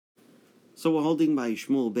So we're holding by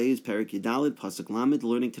Shmuel Beis Perik Yudalid Pasuk Lamed,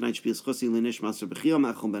 learning tonight Shpias Chusi Linish Maser Bechia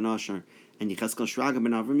Machon Ben Asher and Yecheskel Shraga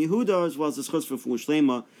Ben Avram Yehuda, as well as the Chus for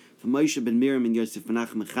Shlema for Moshe Ben Miriam and Yosef Ben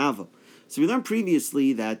Nachem Chava. So we learned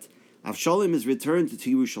previously that Avshalom is returned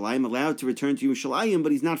to Yerushalayim, allowed to return to Yerushalayim,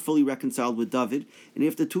 but he's not fully reconciled with David. And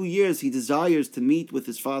after 2 years, he desires to meet with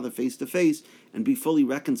his father face to face and be fully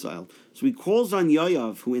reconciled. So he calls on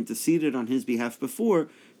Yoav, who interceded on his behalf before,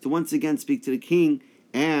 to once again speak to the king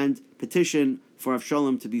and petition for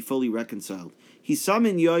Avshalom to be fully reconciled. He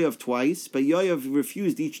summoned Yoav twice, but Yoav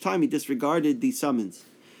refused each time. He disregarded the summons.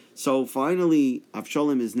 So finally,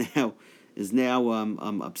 Avshalom is now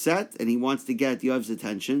upset, and he wants to get Yoav's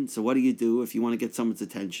attention. So what do? If you want to get someone's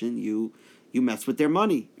attention, you mess with their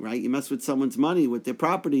money, right? You mess with someone's money, with their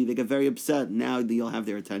property, they get very upset. Now you'll have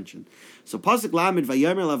their attention. So Pasuk Lamed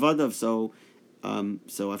Vayomer Lavadav. So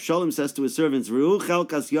Avshalom says to his servants, "Ru'u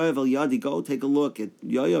chelkas Yoav al yadi, go take a look at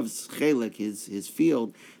Yoav's chelik, his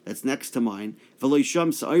field that's next to mine. V'lo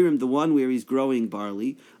sham sa'irim, the one where he's growing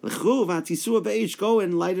barley. L'chu v'atisua be'esh, go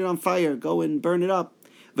and light it on fire, go and burn it up.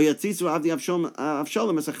 V'yatzisu avdi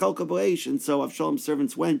Avshalom as a chelka bo'esh." And so Avshalom's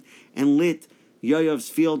servants went and lit Yoav's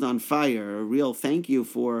field on fire. A real thank you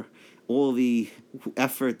for all the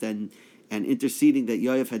effort and interceding that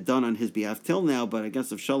Yoav had done on his behalf till now, but I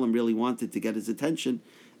guess Avshalom really wanted to get his attention,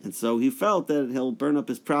 and so he felt that he'll burn up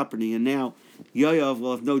his property, and now Yoav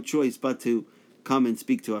will have no choice but to come and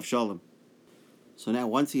speak to Avshalom. So now,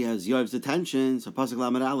 once he has Yoav's attention, so Pasuk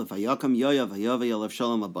Lamed Aleph, Vayakam Yoav, Vayavayel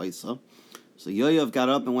Avshalom abaysa. So Yoav got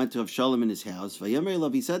up and went to Avshalom in his house. Vayomer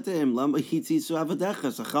elav, he said to him, Lama hitzisu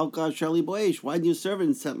avadecha, sachalka shali boesh. Why did your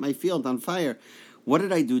servant set my field on fire? What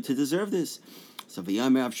did I do to deserve this? So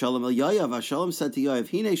Vayomer Avshalom el Yoav, Avshalom said to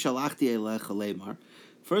Yoav, Hine shalachti elecha lemar.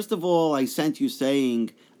 First of all, I sent you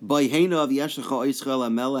saying, Bayheinu av yeshecha Yisrael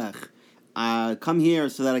hamelech. Come here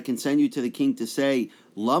so that I can send you to the king to say,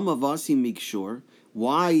 Lama vasi mikshur.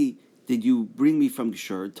 Why did you bring me from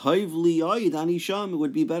Geshur? Toiv li yoyid anisham. It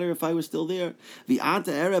would be better if I was still there. V'ata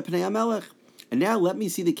ere pnei hamelech. And now let me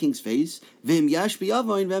see the king's face. V'im yash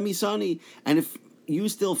b'yavoin v'misani. And if you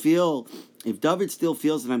still feel, if David still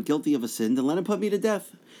feels that I'm guilty of a sin, then let him put me to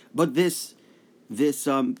death. But this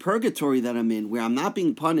purgatory that I'm in, where I'm not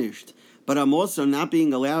being punished, but I'm also not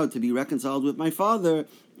being allowed to be reconciled with my father,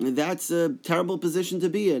 that's a terrible position to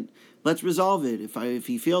be in. Let's resolve it. If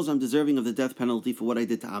he feels I'm deserving of the death penalty for what I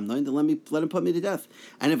did to Amnon, then let him put me to death.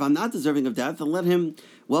 And if I'm not deserving of death, then let him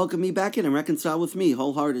welcome me back in and reconcile with me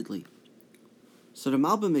wholeheartedly. So the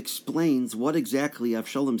Malbim explains what exactly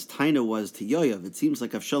Avshalom's taina was to Yoav. It seems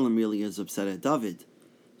like Avshalom really is upset at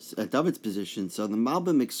David's position. So the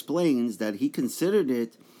Malbim explains that he considered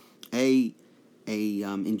it a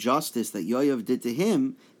injustice that Yoav did to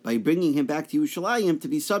him by bringing him back to Yerushalayim to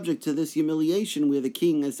be subject to this humiliation where the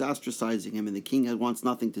king is ostracizing him and the king wants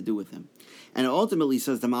nothing to do with him. And ultimately,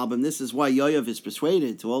 says the Malbim, this is why Yoav is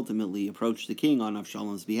persuaded to ultimately approach the king on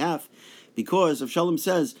Avshalom's behalf, because Avshalom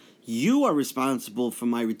says, you are responsible for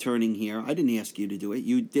my returning here. I didn't ask you to do it.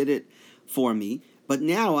 You did it for me. But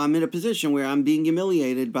now I'm in a position where I'm being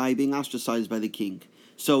humiliated by being ostracized by the king.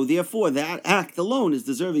 So therefore, that act alone is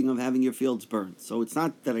deserving of having your fields burned. So it's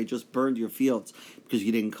not that I just burned your fields because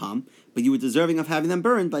you didn't come, but you were deserving of having them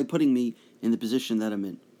burned by putting me in the position that I'm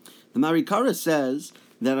in. The Marikara says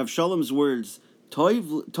that Avshalom's words,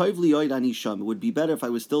 Toiv li'oid anisham, it would be better if I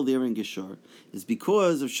was still there in Geshur, is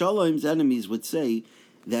because Avshalom's enemies would say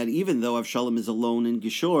that even though Avshalom is alone in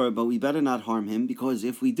Geshur, but we better not harm him, because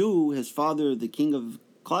if we do, his father, the king of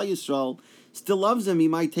Klal Yisrael, still loves him, he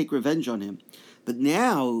might take revenge on him. But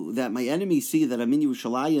now that my enemies see that I'm in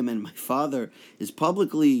Yerushalayim and my father is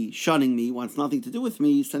publicly shunning me, wants nothing to do with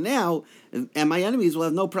me, so now, and my enemies will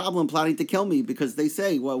have no problem plotting to kill me, because they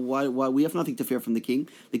say, well, why we have nothing to fear from the king.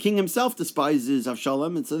 The king himself despises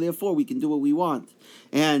Avshalom, and so therefore we can do what we want,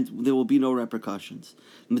 and there will be no repercussions.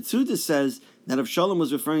 Mitzuda says that Avshalom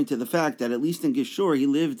was referring to the fact that at least in Geshur he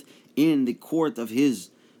lived in the court of his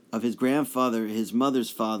grandfather, his mother's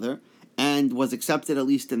father, and was accepted at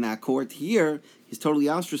least in that court. Here, he's totally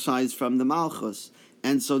ostracized from the Malchus.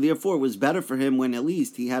 And so therefore it was better for him when at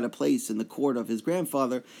least he had a place in the court of his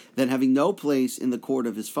grandfather than having no place in the court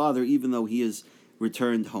of his father, even though he is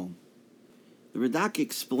returned home. The Radak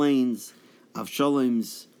explains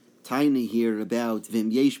Avshalom's taina here about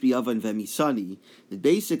Vim Yesh B'Yavan V'Misani, that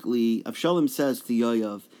basically Avshalom says to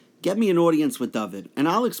Yoav, get me an audience with David, and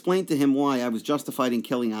I'll explain to him why I was justified in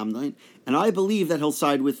killing Amnon, and I believe that he'll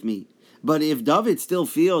side with me. But if David still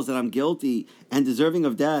feels that I'm guilty and deserving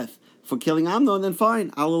of death for killing Amnon, then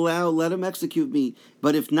fine, let him execute me.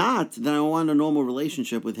 But if not, then I want a normal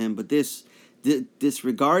relationship with him. But this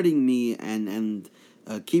disregarding me and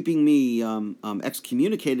keeping me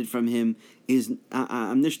excommunicated from him is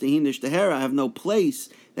I'm nishtahin nishtahera. I have no place.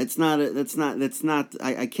 That's not.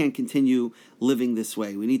 I can't continue living this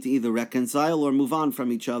way. We need to either reconcile or move on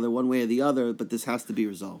from each other, one way or the other. But this has to be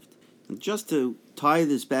resolved. And just to tie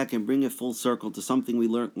this back and bring it full circle to something we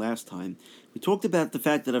learned last time, we talked about the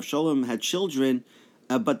fact that Avshalom had children,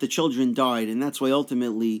 but the children died, and that's why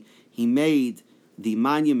ultimately he made the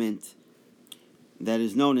monument that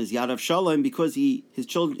is known as Yad Avshalom, because he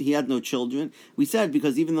had no children. We said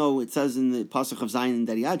because even though it says in the Pasuk of Zion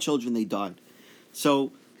that he had children, they died.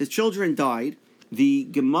 So his children died. The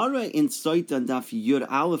Gemara in Sotah Daf Yud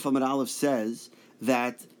Aleph Amud Aleph says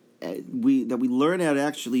that we learn out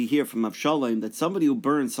actually here from Avshalom that somebody who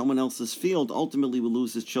burns someone else's field ultimately will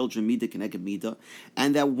lose his children, Mida Keneged Mida,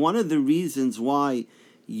 and that one of the reasons why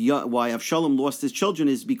Avshalom lost his children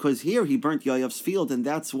is because here he burnt Yoav's field, and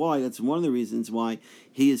that's one of the reasons why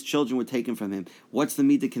his children were taken from him. What's the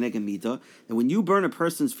Mida Keneged Mida? And when you burn a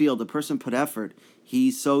person's field, a person put effort,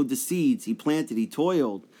 he sowed the seeds, he planted, he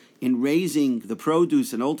toiled in raising the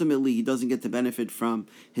produce, and ultimately he doesn't get the benefit from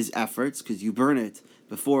his efforts because you burn it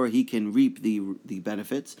before he can reap the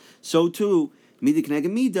benefits. So too, Mida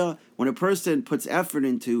Keneged Mida, when a person puts effort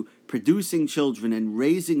into producing children and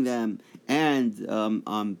raising them and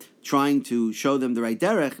trying to show them the right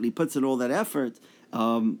derech, and he puts in all that effort,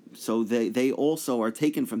 so they also are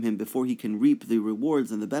taken from him before he can reap the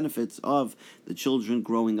rewards and the benefits of the children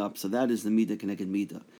growing up. So that is the Mida Keneged Mida.